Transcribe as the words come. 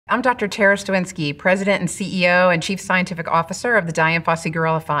I'm Dr. Tara Stoinski, President and CEO and Chief Scientific Officer of the Dian Fossey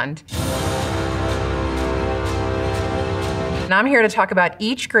Gorilla Fund. And I'm here to talk about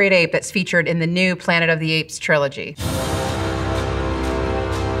each great ape that's featured in the new Planet of the Apes trilogy.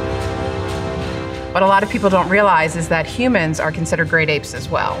 What a lot of people don't realize is that humans are considered great apes as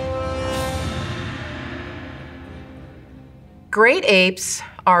well. Great apes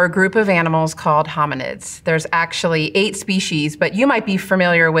are a group of animals called hominids. There's actually 8 species, but you might be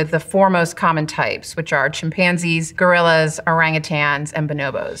familiar with the 4 most common types, which are chimpanzees, gorillas, orangutans, and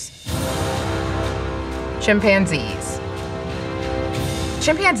bonobos. Chimpanzees.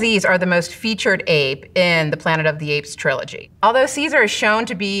 Chimpanzees are the most featured ape in the Planet of the Apes trilogy. Although Caesar is shown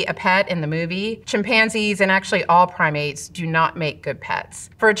to be a pet in the movie, chimpanzees and actually all primates do not make good pets.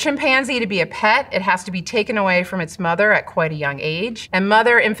 For a chimpanzee to be a pet, it has to be taken away from its mother at quite a young age. And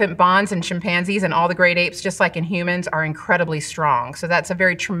mother-infant bonds in chimpanzees and all the great apes, just like in humans, are incredibly strong. So that's a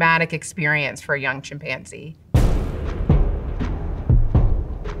very traumatic experience for a young chimpanzee.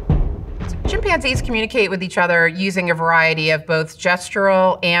 Chimpanzees communicate with each other using a variety of both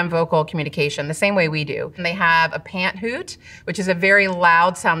gestural and vocal communication, the same way we do. And they have a pant hoot, which is a very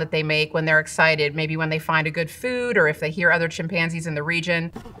loud sound that they make when they're excited, maybe when they find a good food or if they hear other chimpanzees in the region.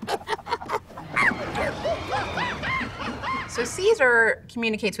 So Caesar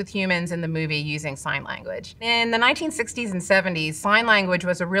communicates with humans in the movie using sign language. In the 1960s and 70s, sign language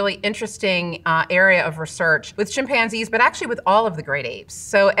was a really interesting area of research with chimpanzees, but actually with all of the great apes.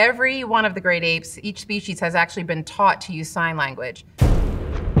 So every one of the great apes, each species has actually been taught to use sign language.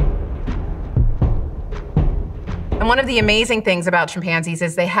 And one of the amazing things about chimpanzees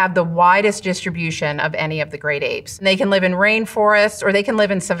is they have the widest distribution of any of the great apes. They can live in rainforests or they can live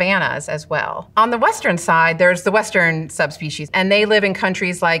in savannas as well. On the western side, there's the western subspecies, and they live in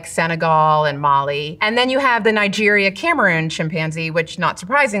countries like Senegal and Mali. And then you have the Nigeria-Cameroon chimpanzee, which not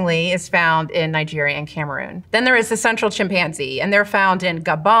surprisingly is found in Nigeria and Cameroon. Then there is the central chimpanzee, and they're found in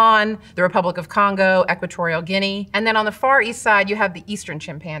Gabon, the Republic of Congo, Equatorial Guinea. And then on the far east side, you have the eastern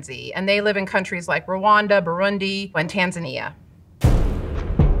chimpanzee, and they live in countries like Rwanda, Burundi, and Tanzania.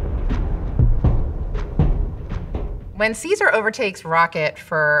 When Caesar overtakes Rocket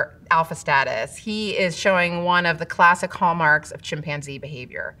for alpha status, he is showing one of the classic hallmarks of chimpanzee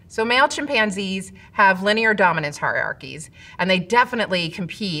behavior. So male chimpanzees have linear dominance hierarchies, and they definitely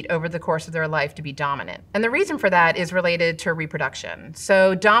compete over the course of their life to be dominant. And the reason for that is related to reproduction.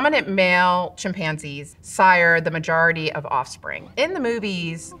 So dominant male chimpanzees sire the majority of offspring. In the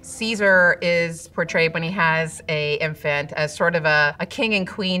movies, Caesar is portrayed when he has an infant as sort of a king and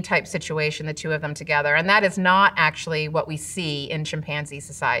queen type situation, the two of them together, and that is not actually what we see in chimpanzee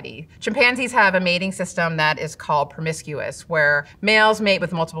society. Chimpanzees have a mating system that is called promiscuous, where males mate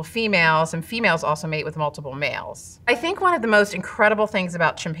with multiple females and females also mate with multiple males. I think one of the most incredible things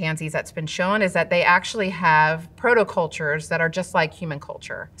about chimpanzees that's been shown is that they actually have protocultures that are just like human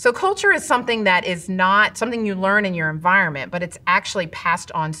culture. So culture is something that is not something you learn in your environment, but it's actually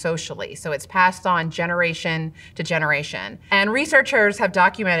passed on socially. So it's passed on generation to generation. And researchers have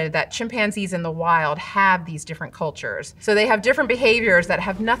documented that chimpanzees in the wild have these different cultures. So they have different behaviors that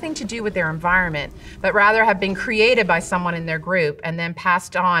have nothing to do with their environment, but rather have been created by someone in their group and then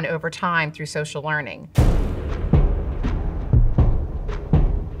passed on over time through social learning.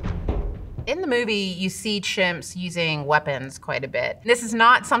 In the movie, you see chimps using weapons quite a bit. This is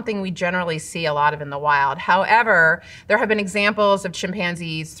not something we generally see a lot of in the wild. However, there have been examples of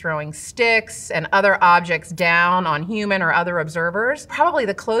chimpanzees throwing sticks and other objects down on human or other observers. Probably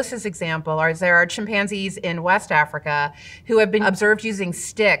the closest example is there are chimpanzees in West Africa who have been observed using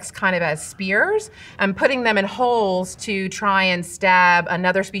sticks kind of as spears and putting them in holes to try and stab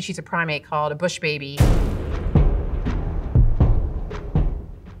another species of primate called a bush baby.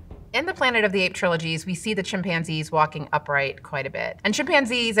 In the Planet of the Apes trilogies, we see the chimpanzees walking upright quite a bit. And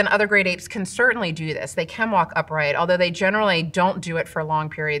chimpanzees and other great apes can certainly do this. They can walk upright, although they generally don't do it for long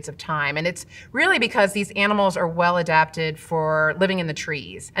periods of time. And it's really because these animals are well adapted for living in the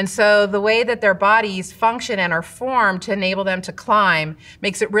trees. And so the way that their bodies function and are formed to enable them to climb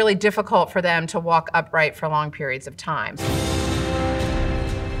makes it really difficult for them to walk upright for long periods of time.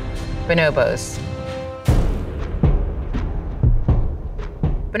 Bonobos.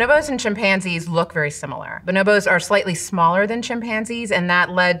 Bonobos and chimpanzees look very similar. Bonobos are slightly smaller than chimpanzees, and that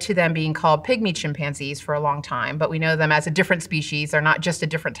led to them being called pygmy chimpanzees for a long time, but we know them as a different species. They're not just a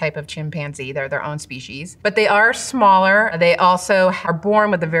different type of chimpanzee, they're their own species. But they are smaller. They also are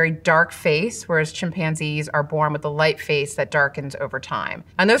born with a very dark face, whereas chimpanzees are born with a light face that darkens over time.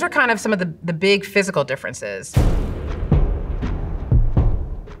 And those are kind of some of the big physical differences.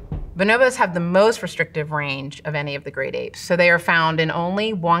 Bonobos have the most restrictive range of any of the great apes. So they are found in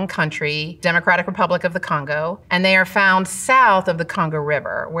only one country, Democratic Republic of the Congo, and they are found south of the Congo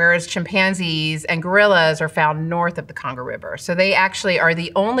River, whereas chimpanzees and gorillas are found north of the Congo River. So they actually are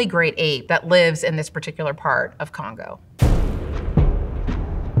the only great ape that lives in this particular part of Congo.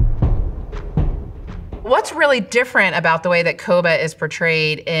 What's really different about the way that Koba is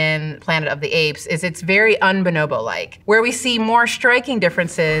portrayed in Planet of the Apes is it's very un-bonobo-like. Where we see more striking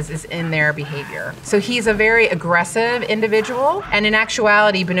differences is in their behavior. So he's a very aggressive individual, and in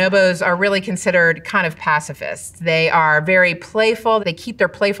actuality, bonobos are really considered kind of pacifists. They are very playful. They keep their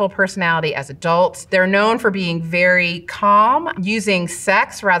playful personality as adults. They're known for being very calm, using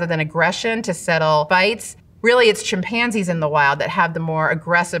sex rather than aggression to settle fights. Really, it's chimpanzees in the wild that have the more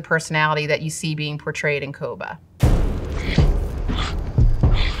aggressive personality that you see being portrayed in Koba.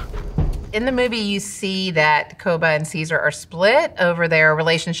 In the movie, you see that Koba and Caesar are split over their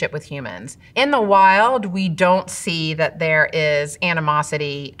relationship with humans. In the wild, we don't see that there is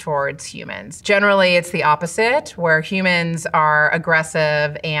animosity towards humans. Generally, it's the opposite, where humans are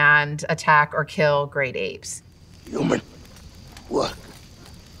aggressive and attack or kill great apes. Human work.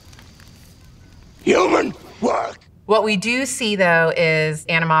 Human work. What we do see, though, is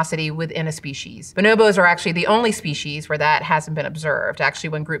animosity within a species. Bonobos are actually the only species where that hasn't been observed. Actually,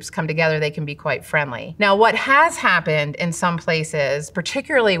 when groups come together, they can be quite friendly. Now, what has happened in some places,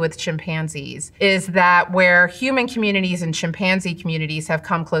 particularly with chimpanzees, is that where human communities and chimpanzee communities have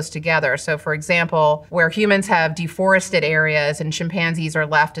come close together, so for example, where humans have deforested areas and chimpanzees are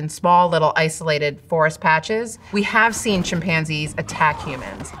left in small little isolated forest patches, we have seen chimpanzees attack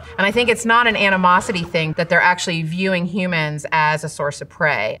humans. And I think it's not an animosity thing that they're actually viewing humans as a source of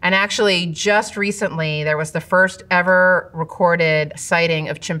prey. And actually, just recently, there was the first ever recorded sighting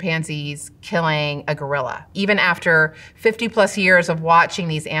of chimpanzees killing a gorilla. Even after 50+ years of watching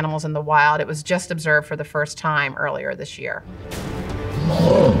these animals in the wild, it was just observed for the first time earlier this year.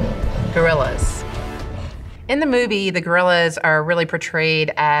 Gorillas. In the movie, the gorillas are really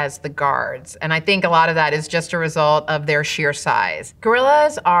portrayed as the guards, and I think a lot of that is just a result of their sheer size.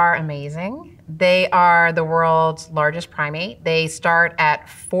 Gorillas are amazing. They are the world's largest primate. They start at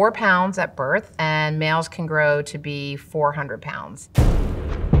 4 pounds at birth, and males can grow to be 400 pounds.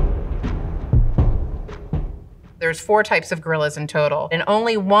 There's 4 types of gorillas in total, and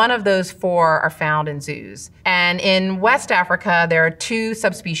only one of those 4 are found in zoos. And in West Africa, there are 2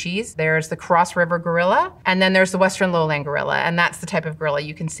 subspecies. There's the Cross River gorilla, and then there's the Western lowland gorilla, and that's the type of gorilla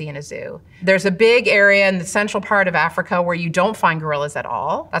you can see in a zoo. There's a big area in the central part of Africa where you don't find gorillas at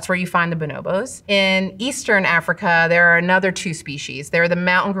all. That's where you find the bonobos. In Eastern Africa, there are another 2 species. They're the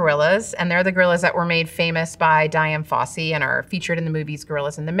mountain gorillas, and they're the gorillas that were made famous by Dian Fossey and are featured in the movies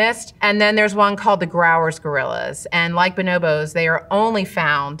Gorillas in the Mist. And then there's one called the Growers gorillas. And like bonobos, they are only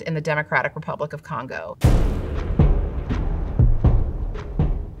found in the Democratic Republic of Congo.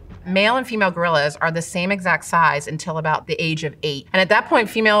 Male and female gorillas are the same exact size until about the age of 8. And at that point,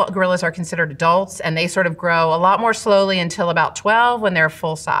 female gorillas are considered adults, and they sort of grow a lot more slowly until about 12 when they're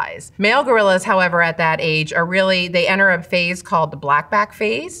full size. Male gorillas, however, at that age are really, they enter a phase called the blackback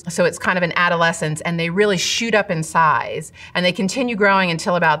phase. So it's kind of an adolescence, and they really shoot up in size, and they continue growing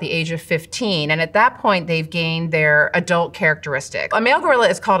until about the age of 15. And at that point, they've gained their adult characteristics. A male gorilla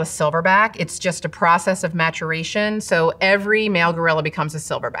is called a silverback. It's just a process of maturation. So every male gorilla becomes a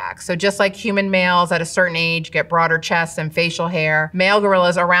silverback. So just like human males at a certain age get broader chests and facial hair, male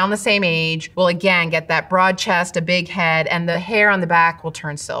gorillas around the same age will again get that broad chest, a big head, and the hair on the back will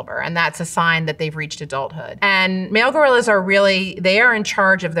turn silver. And that's a sign that they've reached adulthood. And male gorillas are really, they are in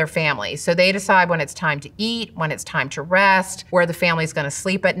charge of their family. So they decide when it's time to eat, when it's time to rest, where the family's gonna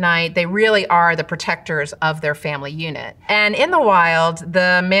sleep at night. They really are the protectors of their family unit. And in the wild,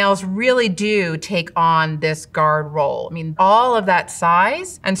 the males really do take on this guard role. I mean, all of that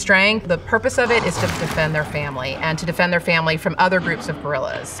size and strength, the purpose of it is to defend their family and to defend their family from other groups of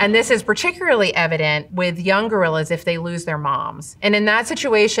gorillas. And this is particularly evident with young gorillas if they lose their moms. And in that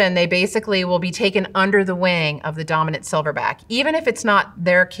situation, they basically will be taken under the wing of the dominant silverback. Even if it's not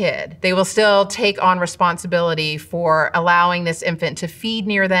their kid, they will still take on responsibility for allowing this infant to feed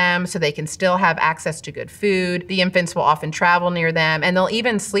near them so they can still have access to good food. The infants will often travel near them, and they'll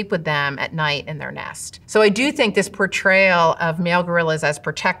even sleep with them at night in their nest. So I do think this portrayal of male gorillas as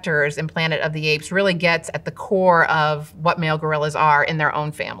protectors in Planet of the Apes really gets at the core of what male gorillas are in their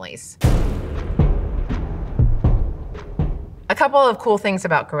own families. A couple of cool things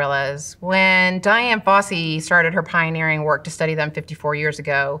about gorillas. When Dian Fossey started her pioneering work to study them 54 years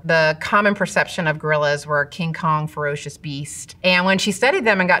ago, the common perception of gorillas were King Kong, ferocious beast. And when she studied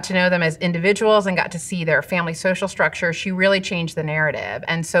them and got to know them as individuals and got to see their family social structure, she really changed the narrative.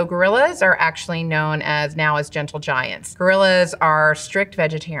 And so gorillas are actually known as now as gentle giants. Gorillas are strict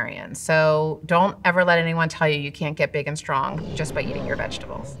vegetarians, so don't ever let anyone tell you you can't get big and strong just by eating your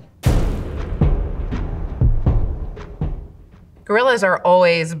vegetables. Gorillas are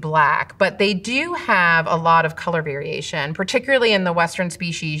always black, but they do have a lot of color variation. Particularly in the Western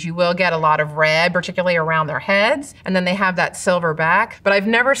species, you will get a lot of red, particularly around their heads, and then they have that silver back. But I've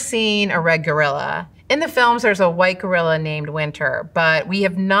never seen a red gorilla. In the films, there's a white gorilla named Winter, but we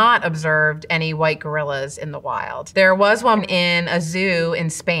have not observed any white gorillas in the wild. There was one in a zoo in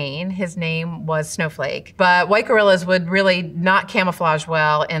Spain. His name was Snowflake, but white gorillas would really not camouflage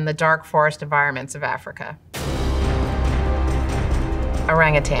well in the dark forest environments of Africa.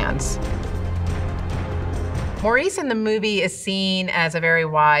 Orangutans. Maurice in the movie is seen as a very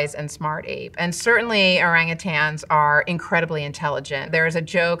wise and smart ape, and certainly orangutans are incredibly intelligent. There's a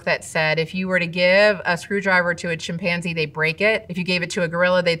joke that said if you were to give a screwdriver to a chimpanzee, they'd break it. If you gave it to a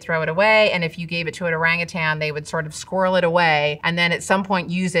gorilla, they'd throw it away, and if you gave it to an orangutan, they would sort of squirrel it away, and then at some point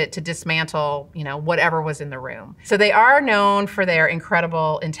use it to dismantle, whatever was in the room. So they are known for their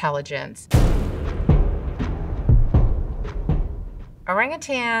incredible intelligence.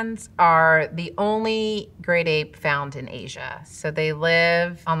 Orangutans are the only great ape found in Asia. So they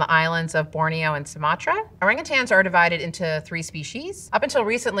live on the islands of Borneo and Sumatra. Orangutans are divided into 3 species. Up until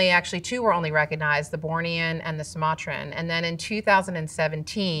recently, actually 2 were only recognized, the Bornean and the Sumatran. And then in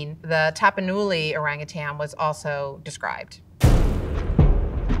 2017, the Tapanuli orangutan was also described.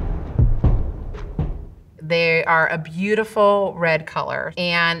 They are a beautiful red color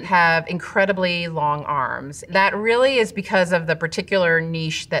and have incredibly long arms. That really is because of the particular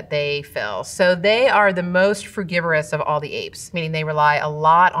niche that they fill. So they are the most frugivorous of all the apes, meaning they rely a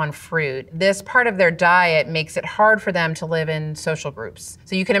lot on fruit. This part of their diet makes it hard for them to live in social groups.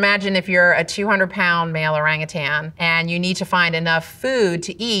 So you can imagine if you're a 200-pound male orangutan and you need to find enough food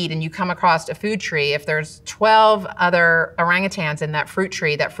to eat and you come across a food tree, if there's 12 other orangutans in that fruit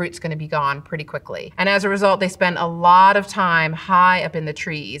tree, that fruit's gonna be gone pretty quickly. And as a result, they spend a lot of time high up in the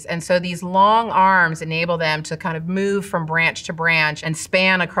trees. And so these long arms enable them to kind of move from branch to branch and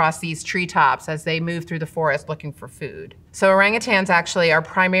span across these treetops as they move through the forest looking for food. So orangutans actually are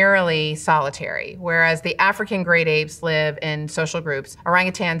primarily solitary, whereas the African great apes live in social groups.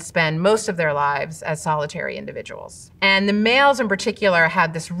 Orangutans spend most of their lives as solitary individuals. And the males in particular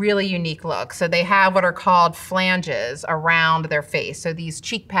have this really unique look. So they have what are called flanges around their face. So these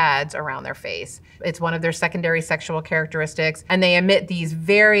cheek pads around their face. It's one of their secondary sexual characteristics. And they emit these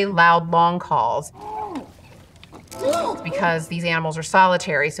very loud long calls because these animals are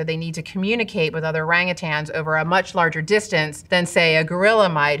solitary, so they need to communicate with other orangutans over a much larger distance than, say, a gorilla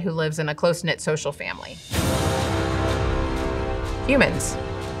might who lives in a close-knit social family. Humans.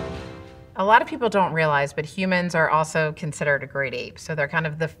 A lot of people don't realize, but humans are also considered a great ape. So they're kind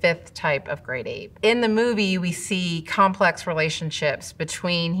of the 5th type of great ape. In the movie, we see complex relationships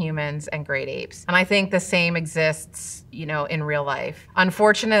between humans and great apes. And I think the same exists, in real life.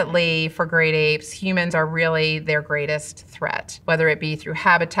 Unfortunately, for great apes, humans are really their greatest threat, whether it be through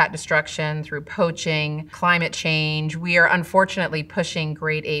habitat destruction, through poaching, climate change. We are unfortunately pushing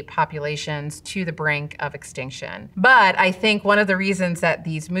great ape populations to the brink of extinction. But I think one of the reasons that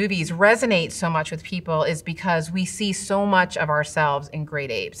these movies resonate so much with people is because we see so much of ourselves in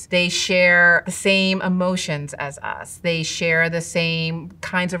great apes. They share the same emotions as us. They share the same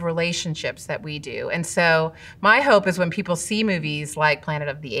kinds of relationships that we do. And so my hope is when people see movies like Planet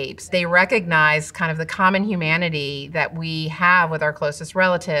of the Apes, they recognize kind of the common humanity that we have with our closest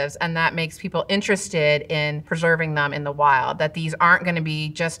relatives, and that makes people interested in preserving them in the wild, that these aren't going to be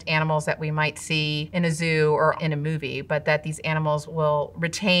just animals that we might see in a zoo or in a movie, but that these animals will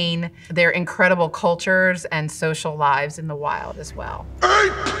retain their incredible cultures and social lives in the wild as well.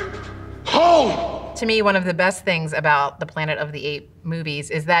 Ape! Home! To me, one of the best things about the Planet of the Apes movies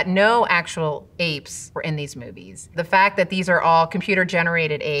is that no actual apes were in these movies. The fact that these are all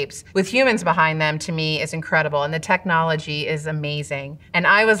computer-generated apes with humans behind them, to me, is incredible, and the technology is amazing. And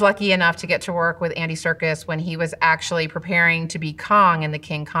I was lucky enough to get to work with Andy Serkis when he was actually preparing to be Kong in the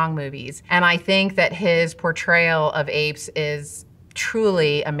King Kong movies. And I think that his portrayal of apes is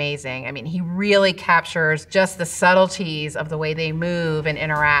truly amazing. I mean, he really captures just the subtleties of the way they move and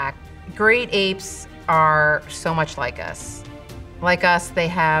interact. Great apes are so much like us. Like us, they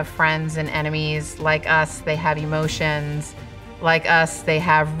have friends and enemies. Like us, they have emotions. Like us, they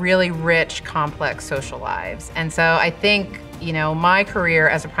have really rich, complex social lives. And so I think you know, my career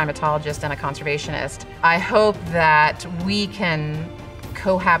as a primatologist and a conservationist, I hope that we can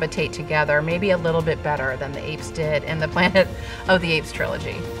cohabitate together maybe a little bit better than the apes did in the Planet of the Apes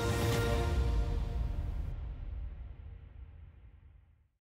trilogy.